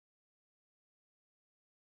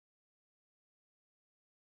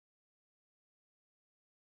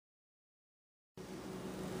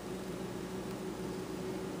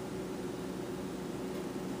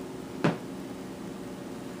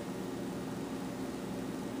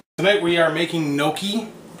Tonight we are making gnocchi.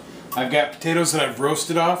 I've got potatoes that I've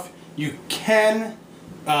roasted off. You can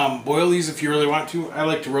boil these if you really want to. I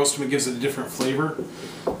like to roast them, it gives it a different flavor.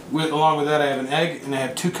 Along with that I have an egg and I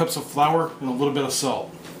have 2 cups of flour and a little bit of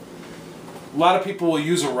salt. A lot of people will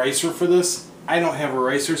use a ricer for this. I don't have a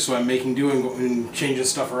ricer, so I'm making do and changing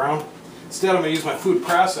stuff around. Instead I'm going to use my food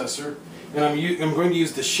processor, and I'm going to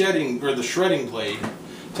use the shredding blade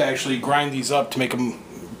to actually grind these up to make them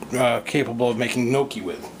capable of making gnocchi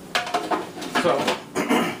with. So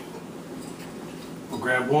we'll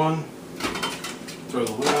grab one, throw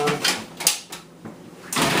the lid on,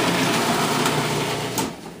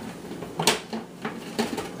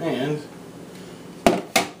 and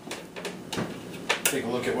take a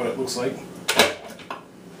look at what it looks like.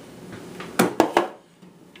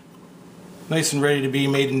 Nice and ready to be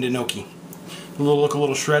made into gnocchi. It'll look a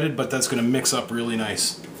little shredded, but that's going to mix up really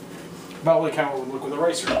nice. About like how it would look with a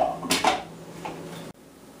ricer.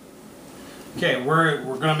 Okay, we're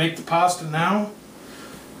going to make the pasta now.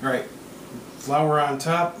 Alright, flour on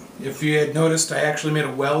top. If you had noticed, I actually made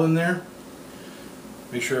a well in there.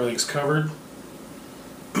 Make sure everything's covered.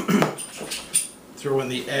 Throw in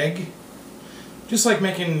the egg. Just like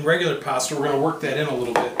making regular pasta, we're going to work that in a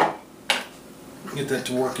little bit. Get that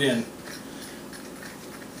to work in,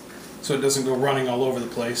 so it doesn't go running all over the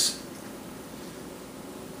place.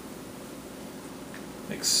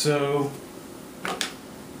 Like so.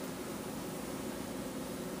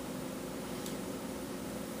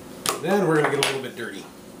 Then we're going to get a little bit dirty.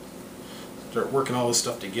 Start working all this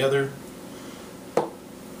stuff together. And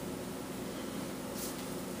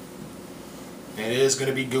it is going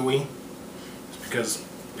to be gooey, because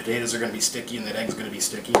potatoes are going to be sticky and that egg's going to be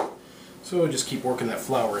sticky. So just keep working that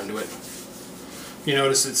flour into it. If you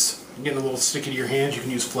notice it's getting a little sticky to your hands, you can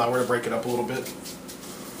use flour to break it up a little bit.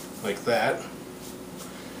 Like that.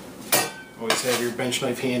 Always have your bench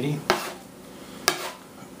knife handy.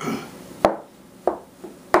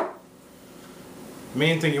 The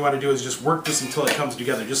main thing you want to do is just work this until it comes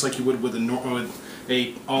together, just like you would with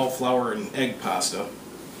a all flour and egg pasta.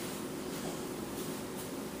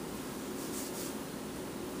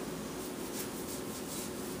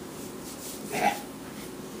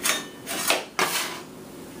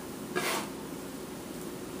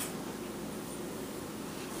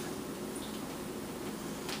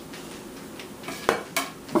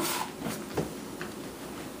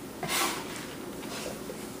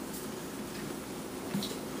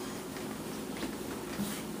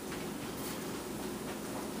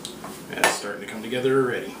 That's starting to come together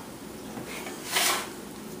already.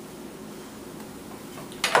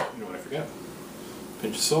 You know what I forgot?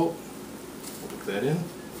 Pinch of salt. Look that in.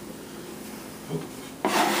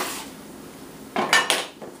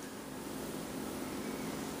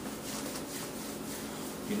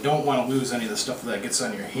 You don't want to lose any of the stuff that gets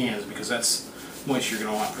on your hands, because that's moisture you're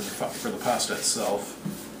going to want for the pasta itself.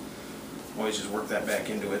 Always just work that back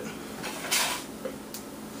into it.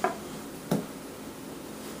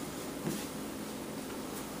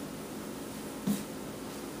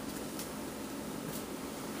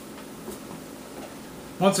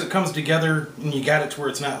 Once it comes together and you got it to where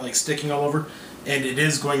it's not like sticking all over, and it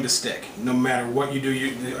is going to stick no matter what you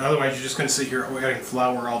do, otherwise you're just going to sit here adding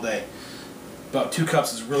flour all day. About 2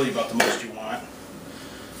 cups is really about the most you want.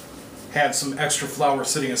 Have some extra flour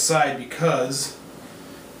sitting aside, because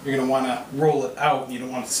you're going to want to roll it out and you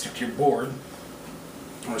don't want it to stick to your board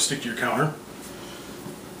or stick to your counter.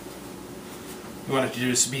 You want it to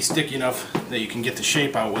just be sticky enough that you can get the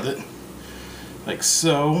shape out with it, like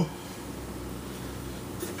so.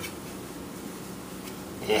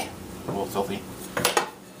 Yeah, a little filthy.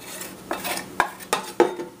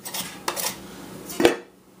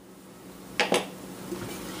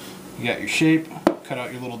 You got your shape, cut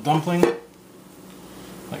out your little dumpling,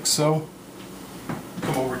 like so.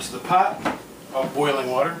 Come over to the pot of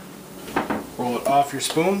boiling water, roll it off your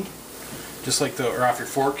spoon, just like or off your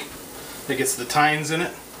fork. It gets the tines in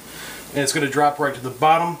it, and it's going to drop right to the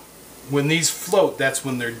bottom. When these float, that's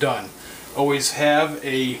when they're done. Always have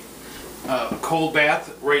a cold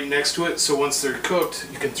bath right next to it, so once they're cooked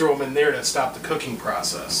you can throw them in there to stop the cooking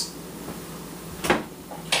process.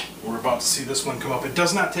 We're about to see this one come up. It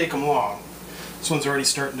does not take them long. This one's already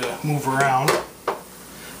starting to move around.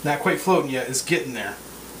 Not quite floating yet, it's getting there,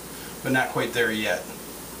 but not quite there yet.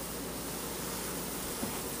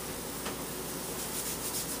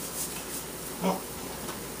 Oh.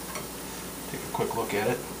 Take a quick look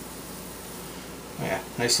at it. Oh yeah,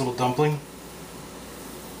 nice little dumpling.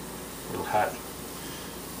 A little hot.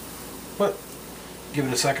 But give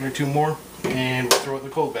it a second or two more and we'll throw it in the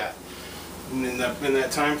cold bath. And in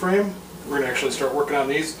that time frame, we're going to actually start working on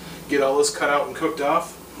these, get all this cut out and cooked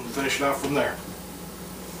off. We'll finish it off from there.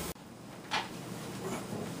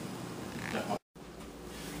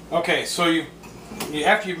 Okay, so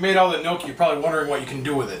after you've made all that gnocchi, you're probably wondering what you can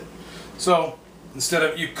do with it. So instead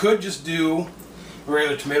of, you could just do a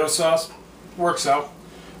regular tomato sauce, works out,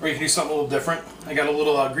 or you can do something a little different. I got a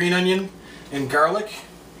little green onion and garlic.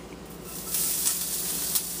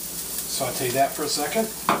 Saute that for a second.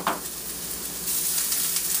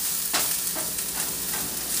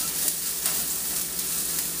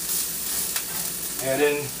 Add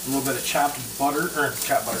in a little bit of chopped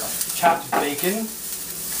bacon.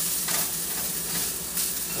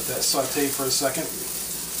 Let that saute for a second.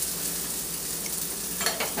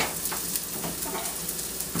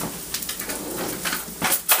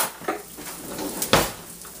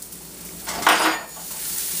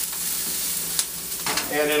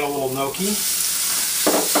 Add in a little gnocchi.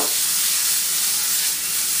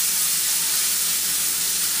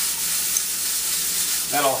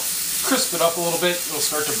 That'll crisp it up a little bit. It'll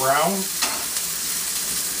start to brown.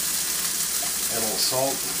 Add a little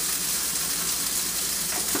salt.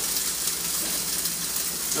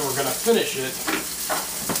 Then we're going to finish it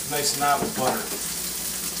nice and hot with butter.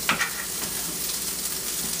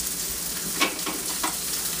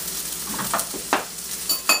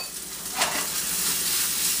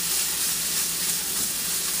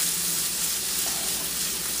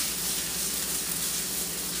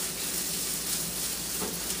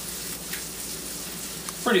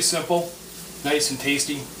 Pretty simple, nice and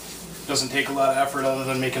tasty. Doesn't take a lot of effort other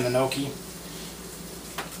than making the gnocchi.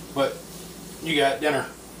 But you got dinner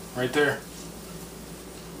right there.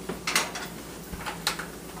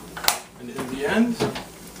 And in the end,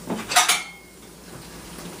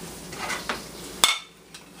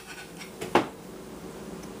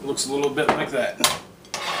 it looks a little bit like that.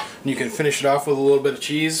 And you can finish it off with a little bit of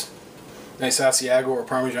cheese. Nice Asiago or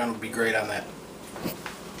Parmesan would be great on that.